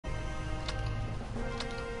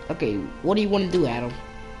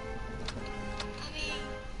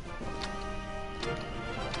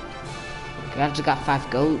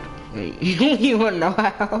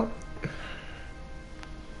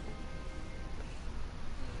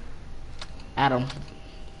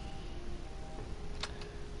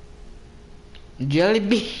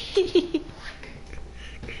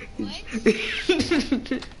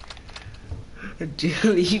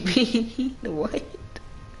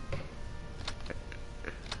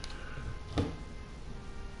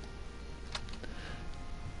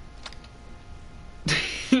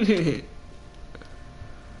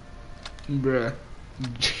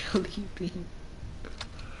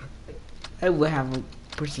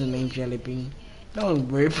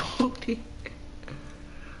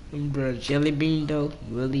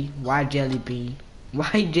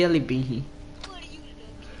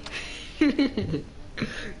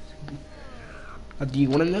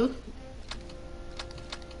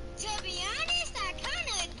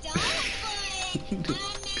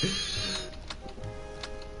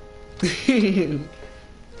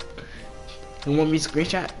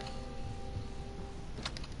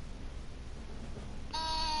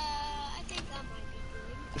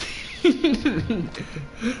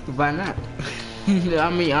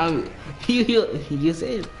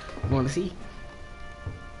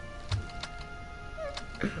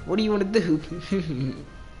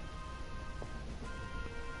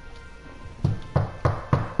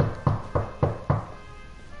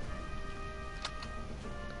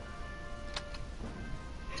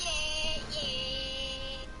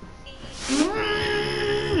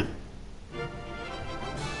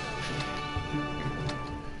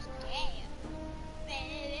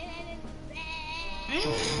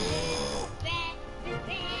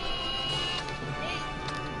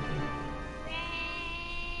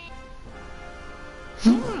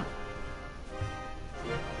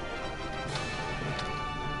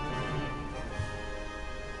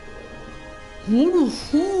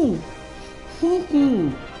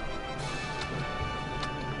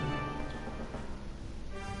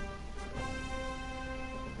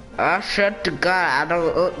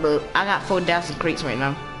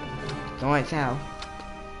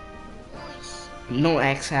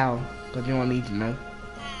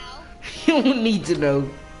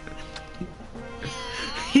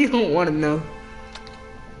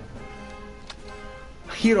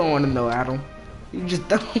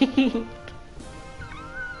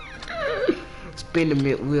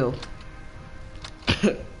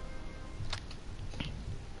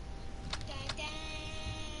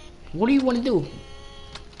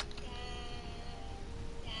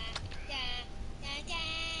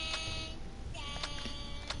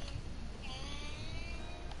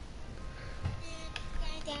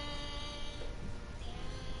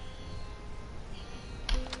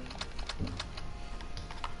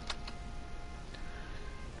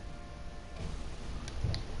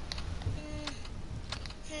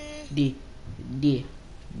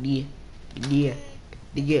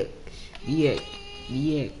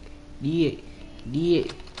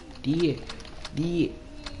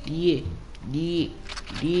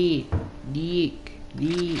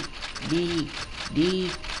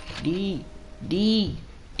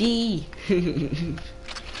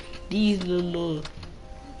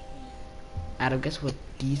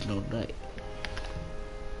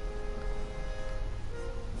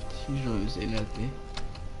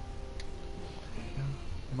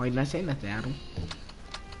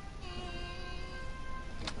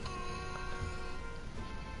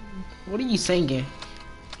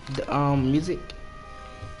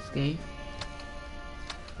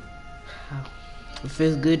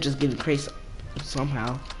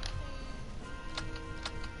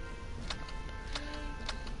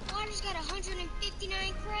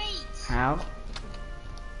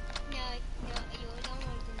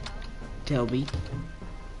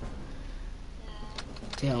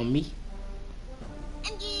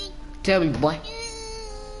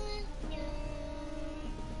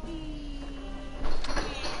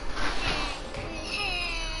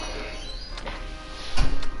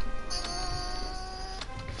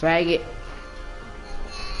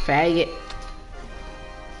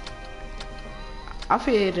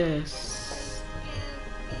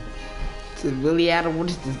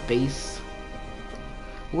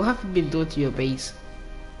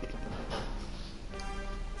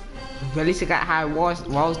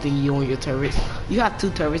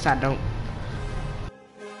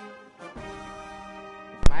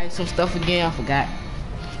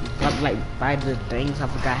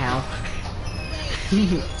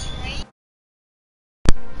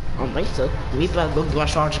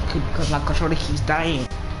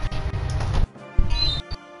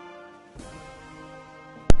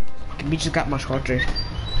We just got much culture.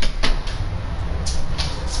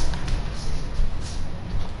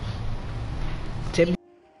 Tim.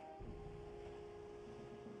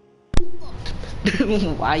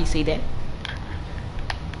 Why you say that?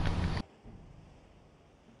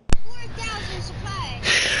 4,000 supplies.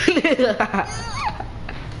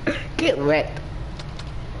 Get wet.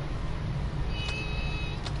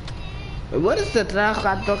 What is the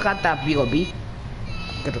kata B.O.B?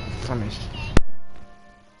 Get finish.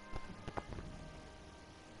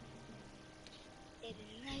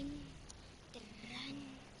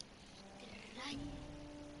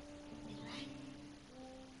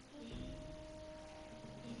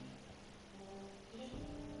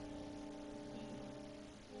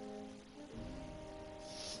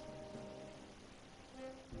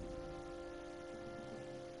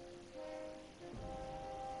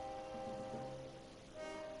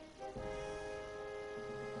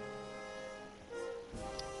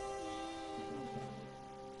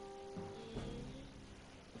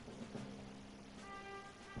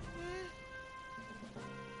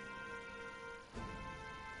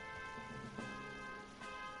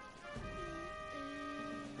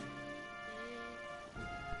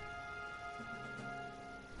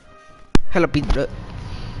 Hello, Peter.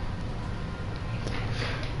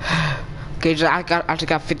 Okay, so I just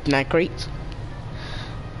got 59 crates.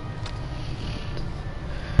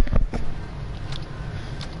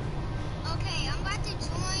 Okay, I'm about to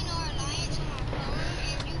join our alliance on my phone,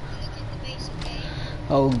 and you can look at the base, okay?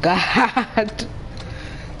 Oh God.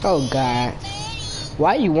 Oh God.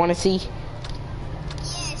 Why you want to see?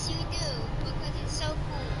 Yes, you do, because it's so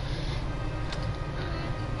cool.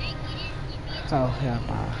 Hey, get in, give me a Oh toy. hell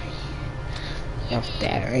no. F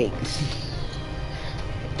that, right?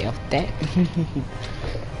 F that.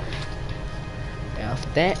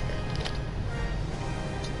 F that.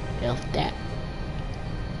 F that.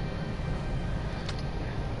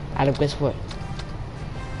 Adam, guess what?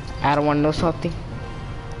 I don't want to know something.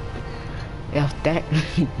 F that.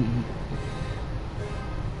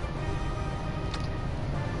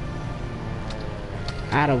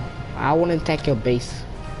 Adam, I want to attack your base.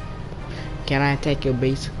 Can I attack your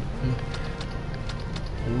base?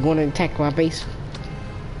 You want to attack my base?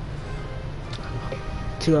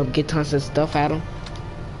 To get tons of stuff, Adam?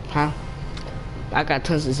 Huh? I got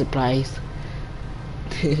tons of supplies.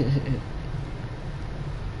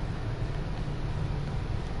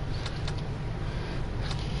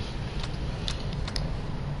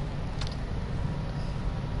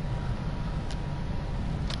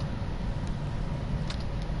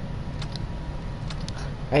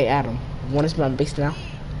 Hey Adam, wanna see my base now?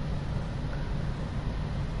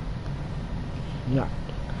 No.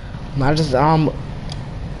 I just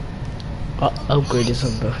upgraded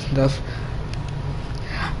some stuff.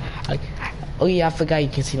 Oh yeah, I forgot you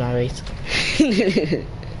can see my base.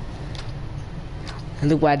 And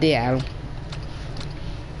look what I did, Adam.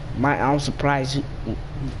 I'm surprised.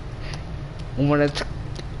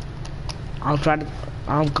 I'll try to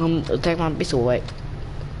come attack my base away.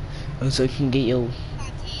 So you can get your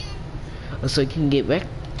so you can get back.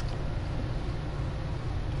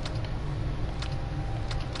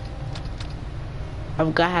 I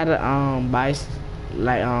forgot how to buy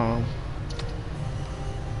like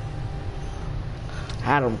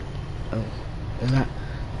how to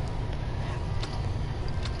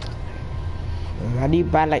how do you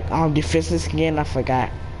buy like defenses again? I forgot.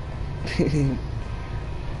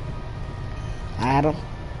 Adam.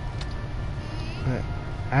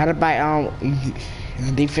 How to buy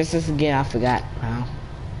defenses again? I forgot. I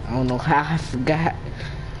don't know how I forgot.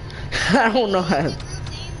 I don't know how.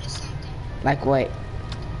 Like what?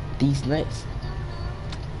 These nuts.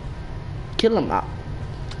 Kill them out.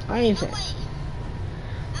 I ain't saying.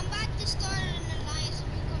 I'm about to start an alliance so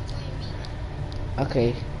you come join me.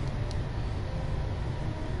 Okay.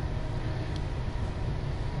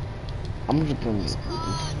 I'm just gonna.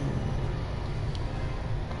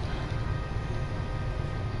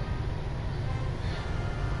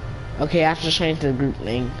 Okay, I have to change the group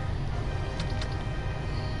name.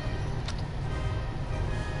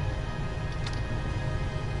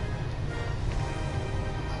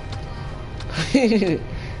 Wait.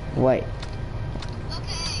 Okay.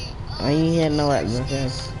 I ain't had no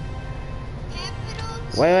nothing.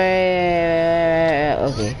 Capitals. Wait.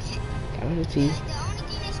 Okay. Capital T. The only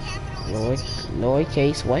thing that's capital is a T.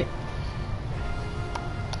 Lowercase what?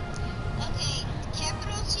 Okay.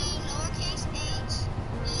 Capital T, lowercase h,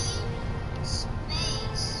 e,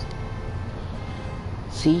 space.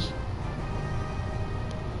 C.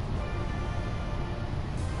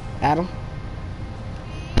 Adam.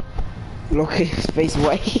 Lowercase space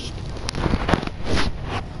what?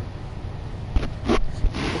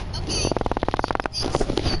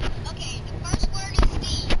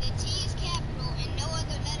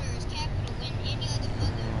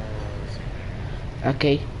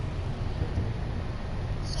 Okay.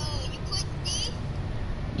 So you put D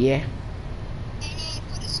Yeah, and then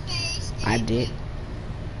put a space and I then did. put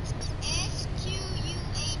SQUAD.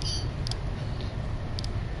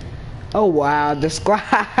 Oh wow, the squad.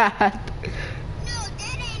 No,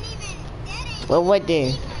 that ain't Well, even what my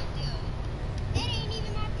then? thing right there. That ain't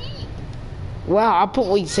even my thing. Well, I put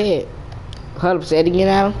what you said. Hold up, say it again,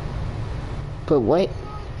 Adam. Put what?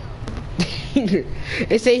 No, though.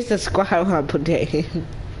 It says the squad when I put that in.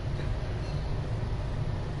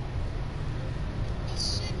 It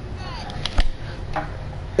should not.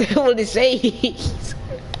 What it says.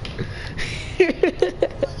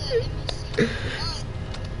 Hold up, let me see.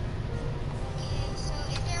 Yeah, so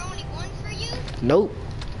is there only one for you? Nope.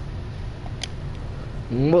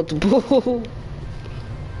 Multiple.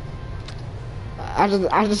 I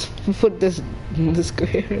just put this in the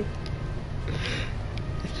square.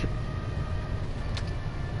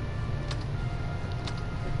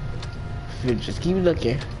 Just keep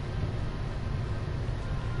looking.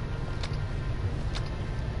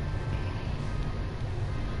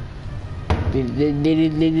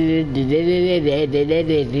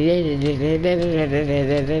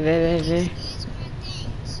 This is my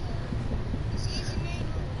thing, so this isn't it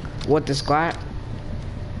or What, the squad?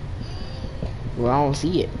 yeah. Well, I don't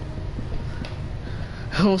see it.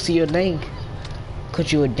 I don't see your thing.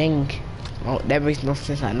 Cause you a ding. Oh, that makes no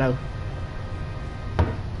sense, I know.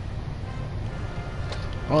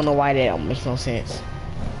 I don't know why that don't make no sense.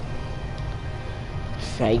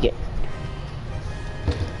 Fake it.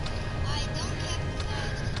 I don't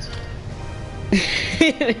capitalize the T.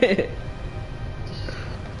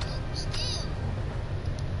 Still.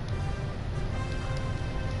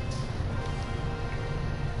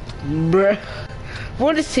 Bruh.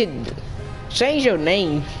 What is it? Change your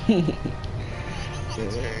name.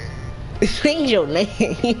 Change your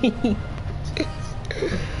name.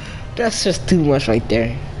 That's just too much right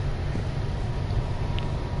there.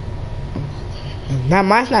 Now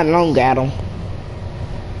mine's not long, Adam.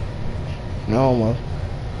 No more.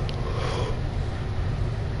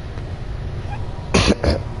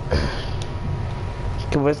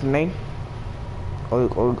 What's the name?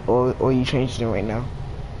 Or you changed it right now?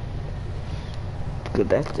 Because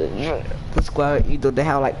that's the squad. Either they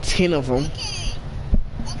have like 10 of them.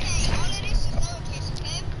 Okay, all of this is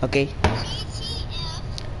lowercase, okay? Okay.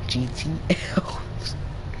 GTF GTL.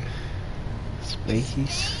 Space.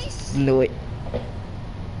 space Know it.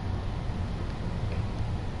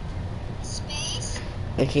 space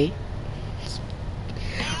Okay.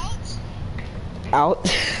 out Out.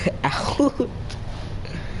 Out.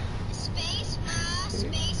 space my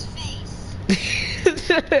space face.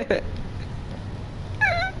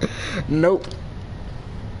 Nope.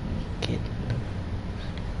 Get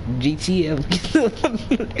GTF.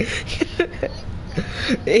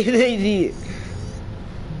 It ain't it.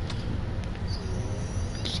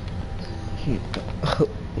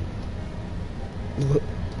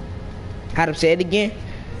 Adam, say it again.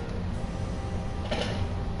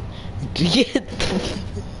 Get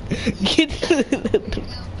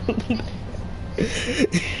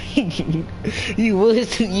you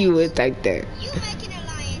would like that. You make an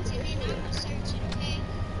alliance and then I'm gonna search it, okay?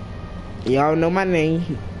 Y'all know my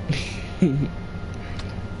name. I'm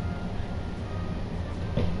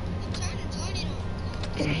trying to join it on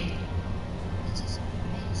it's just a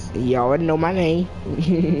mess. Y'all know my name.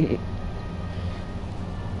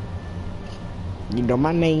 You know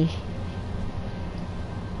my name.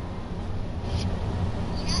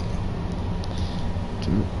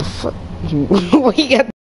 Fuck. What you got?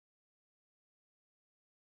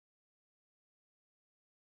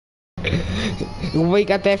 Where you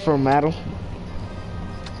got that from, Adam?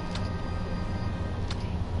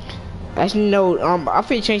 Actually, no. I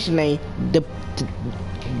finna change the name.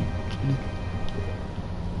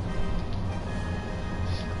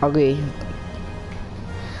 Okay.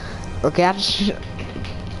 Okay, I just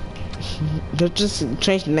let's just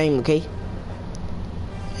change the name, okay?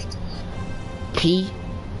 P.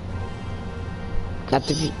 Got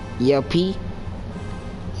the P. Yeah, P.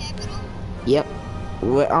 Capital? Yep.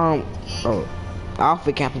 Well, Okay. oh,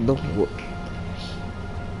 alpha capital.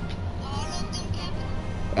 All of them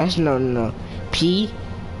capital? That's no. P.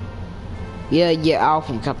 Yeah,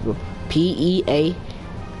 alpha capital. PEA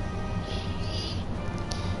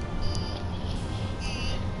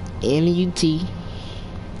NUT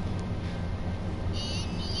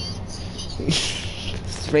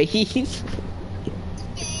space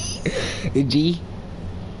G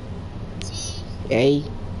A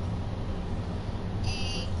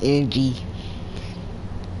N G.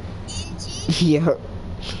 Yep.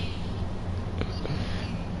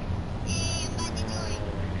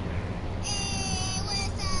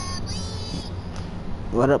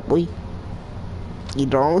 What up, boy? You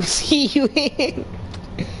don't see you in.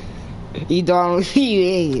 You don't see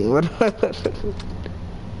you in. What up?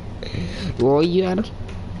 Where are you at? Oh,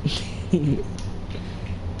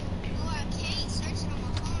 I can't search it on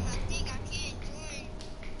my phone. I think I can join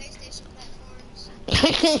PlayStation platforms.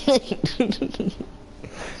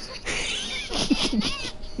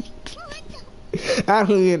 I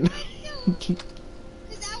don't even know.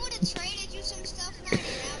 Because I would have traded you some stuff, man,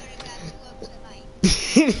 and I would have got you up to like.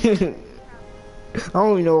 I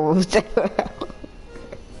don't even know what was that.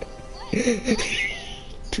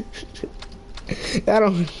 I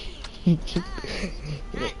don't.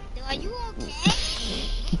 Are you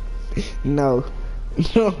okay? No.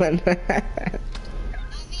 No, I'm not. I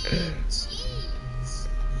mean, jeez.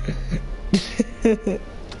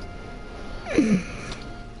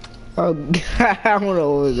 Oh God, I don't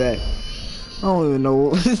know what was that. I don't even know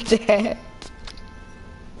what was that.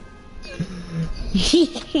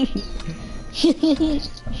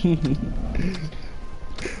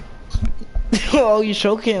 Oh, you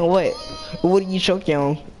choking? What? What are you choking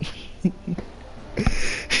on?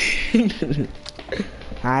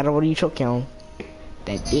 I don't know what are you choking on.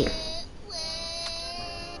 That dick.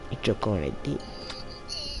 You choking on that dick.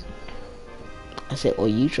 I said, oh,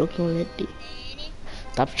 you choking on that dick?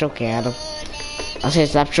 Stop choking, Adam. I said,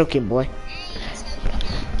 stop choking, boy.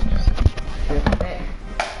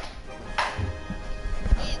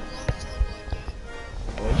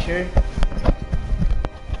 Boy, sure?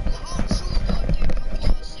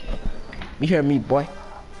 You hear me, boy?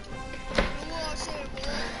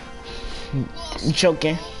 You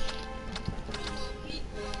choking?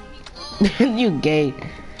 You gay.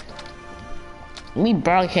 Me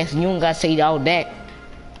broadcasting, you don't gotta say all that.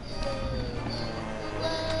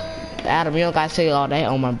 Adam, you don't gotta say all that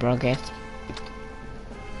on my broadcast.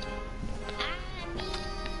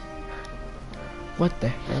 What the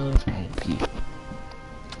hell is wrong with you?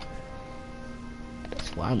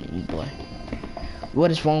 That's why I'm in, boy.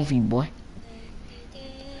 What is wrong with you, boy?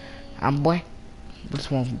 I'm boy.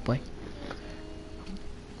 What's wrong with you, boy?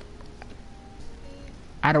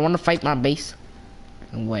 I don't want to fight my base.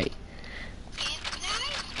 And wait.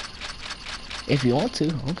 If you want to, I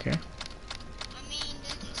don't care. I mean,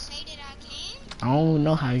 does it say that I can? I don't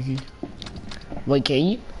know how you. Wait, can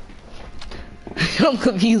you? I'm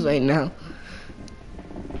confused right now.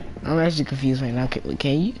 I'm actually confused right now.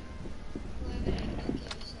 Can you?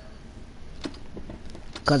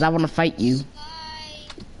 Cause I want to fight you. Nope,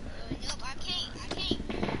 I can't.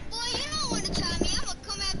 Boy, you don't want to try me. I'm gonna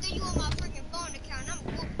come after you on my freaking phone account.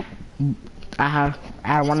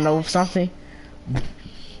 I want to know something.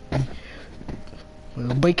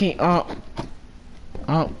 But can't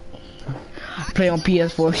play on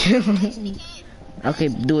PS4. Okay,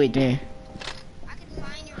 do it then. I can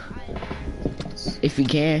find your If you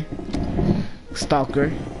can, stalker.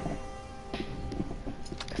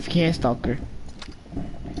 If you can, stalker.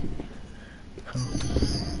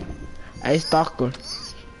 A stalker.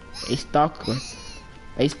 A stalker.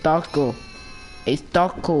 A stalker. A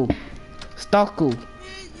stalker. Stalker.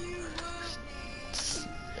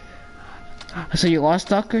 So you are a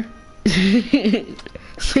stalker?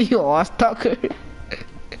 So you are a stalker?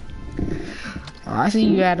 Oh, I see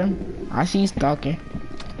you, Adam. I see you stalking.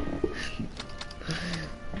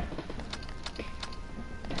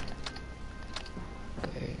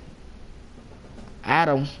 Okay.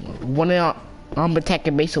 Adam, wanna attack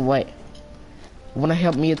a base or what? Wanna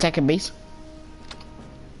help me attack a base?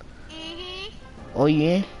 Oh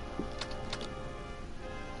yeah?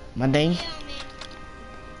 My dang.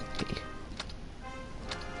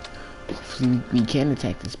 Hopefully we can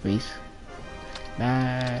attack this base.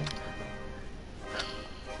 Bye.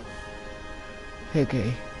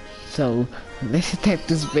 Okay, so let's attack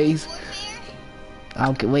this base.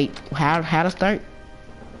 Okay, wait. How to start?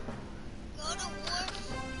 Go to warfare,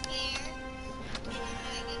 and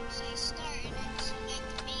then it say start, and then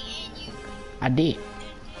select me and you. I did.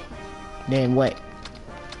 Then what?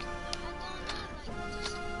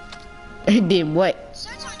 Then what?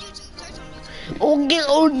 Search on YouTube.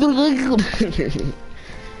 Okay.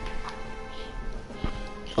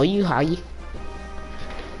 Oh, you high?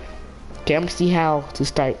 Okay, I'm gonna see how to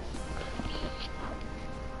start.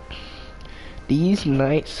 These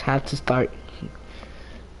nuts have to start.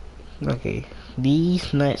 Okay,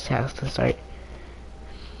 these nuts have to start.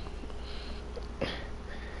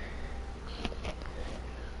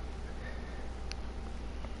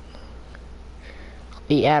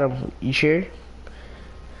 Hey Adam, you sure?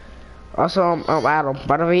 Also, Adam.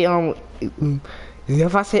 By the way,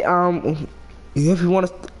 if I say if you want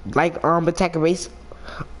to attack a base,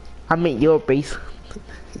 I mean your base.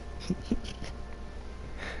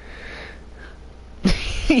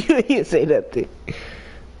 You didn't say nothing.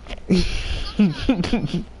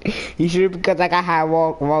 You sure? Because I got higher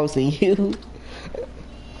walls than you.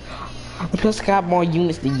 Plus, I got more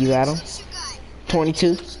units than you, Adam.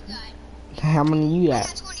 22. How many you got?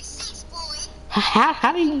 26, boy.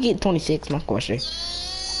 How did you get 26? My question.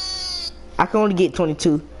 I can only get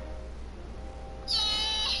 22. And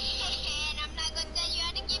I'm not gonna tell you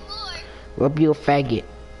how to get more. Well, you a faggot.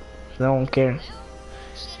 I don't care. Well,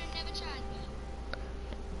 should've never tried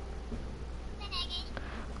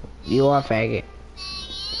me. You are a faggot.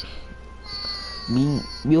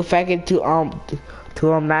 You a faggot to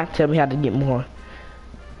not tell me how to get more.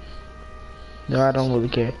 No, I don't really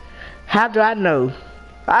care. How do I know?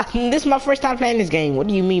 This is my first time playing this game. What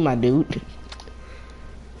do you mean, my dude?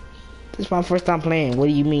 This is my first time playing. What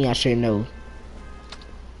do you mean I should know?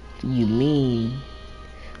 What do you mean?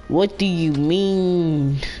 What do you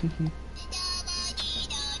mean?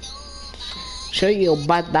 Show your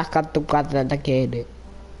butt back up to the kid.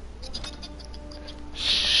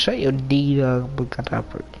 Show your D up.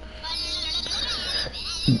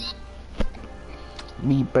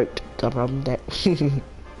 Me burnt from that.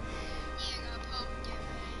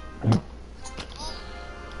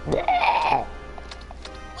 Wait, I'm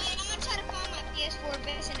gonna try to find my PS4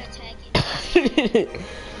 base and attack it.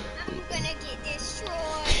 I'm gonna get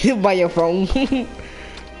destroyed. By your phone.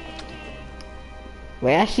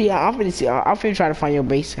 Wait, actually, I'm finna try to find your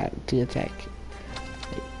base to attack.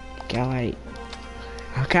 Can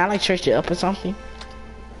I like search it up or something?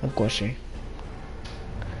 Of course, sure.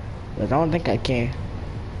 But I don't think I can.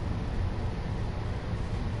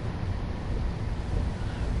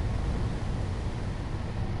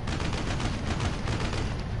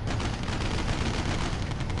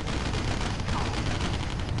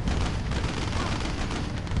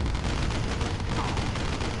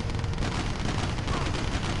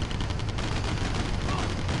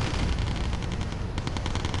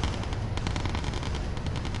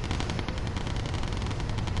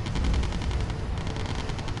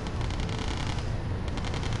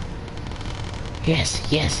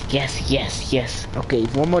 Yes. Okay,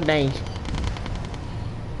 one more thing.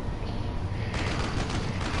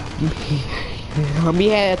 Me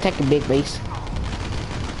had attack a big base.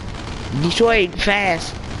 Destroy it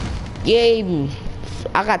fast. Yay!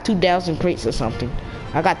 I got 2,000 crates or something.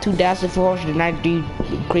 I got 2,493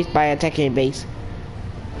 crates by attacking a base.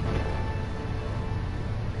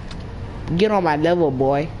 Get on my level,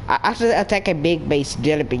 boy. I should attack a big base,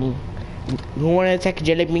 jelly bean. You wanna attack a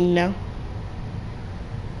jelly bean now?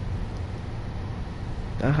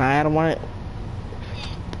 I don't want to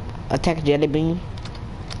attack jelly bean.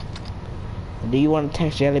 Do you want to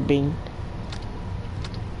attack jelly bean?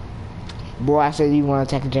 Boy, I said you want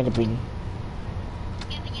to attack a jelly bean.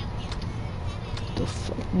 The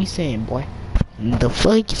fuck you saying, boy? The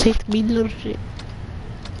fuck you say to me, little shit?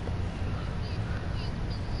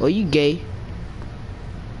 Oh, you gay?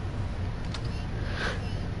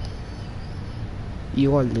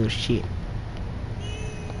 You are little shit.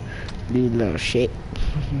 You little shit.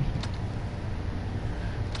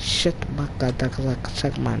 Shut the fuck up,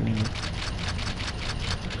 suck my name.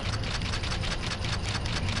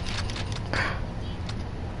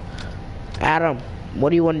 Adam, what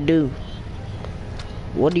do you want to do?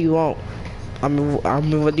 What do you want? I mean,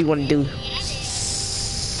 what do you want to do?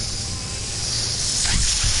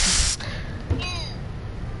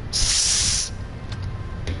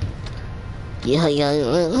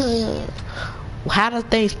 Yeah. How does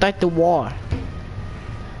they expect the war?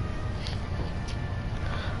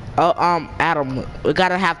 Oh, Adam, we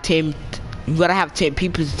gotta have 10. You gotta have 10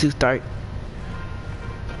 people to start.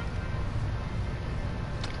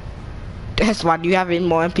 That's why. Do you have any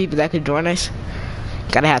more people that could join us?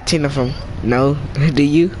 Gotta have 10 of them. No, do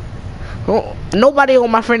you? Oh, nobody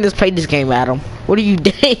on my friend has played this game, Adam. What do you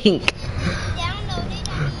think?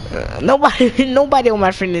 Nobody on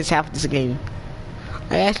my friend has half this game.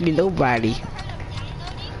 Actually, nobody.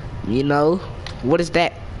 You know, what is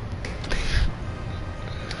that?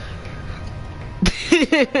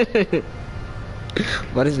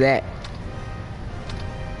 What is that?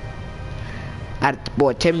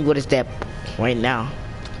 Boy, tell me what is that right now.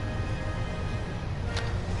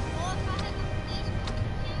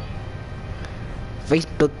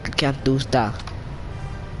 Facebook can't do stuff.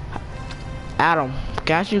 Adam,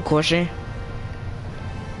 can I ask you a question?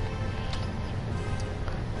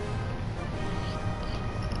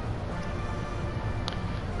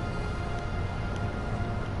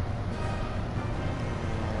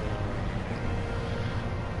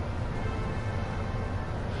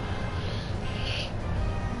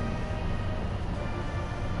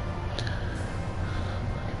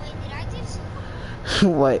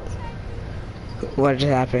 What? What just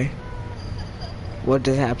happened? What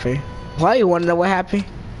just happened? Why you wanna know what happened?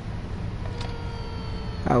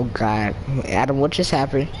 Oh God, Adam, what just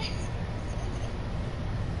happened?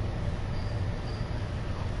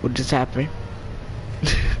 What just happened?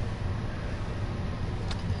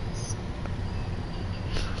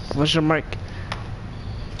 What's your mark?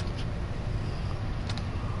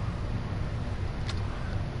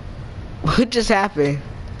 What just happened?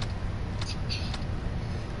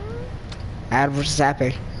 Adam, what just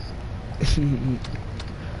happened?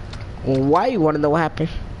 Well, why you wanna know what happened?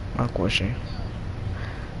 My question.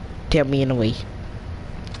 Tell me in a way.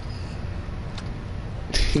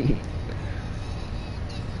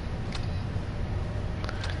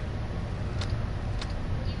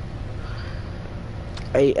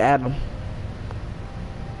 Hey Adam,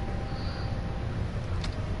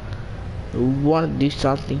 you wanna do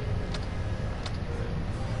something?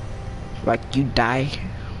 Like you die?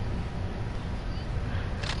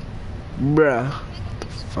 Bruh, get the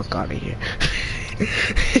fuck out of here.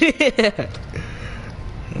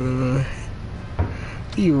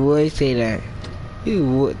 You would say that. You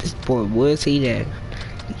would, this boy would say that.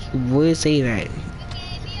 He would say that.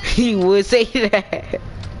 He would say that.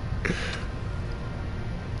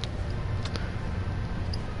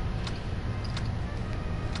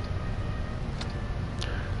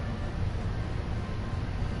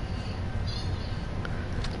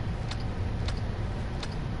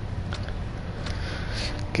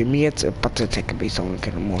 Give me it's about to take a base on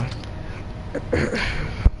anymore.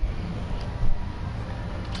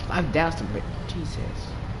 I've doused a bit. Jesus.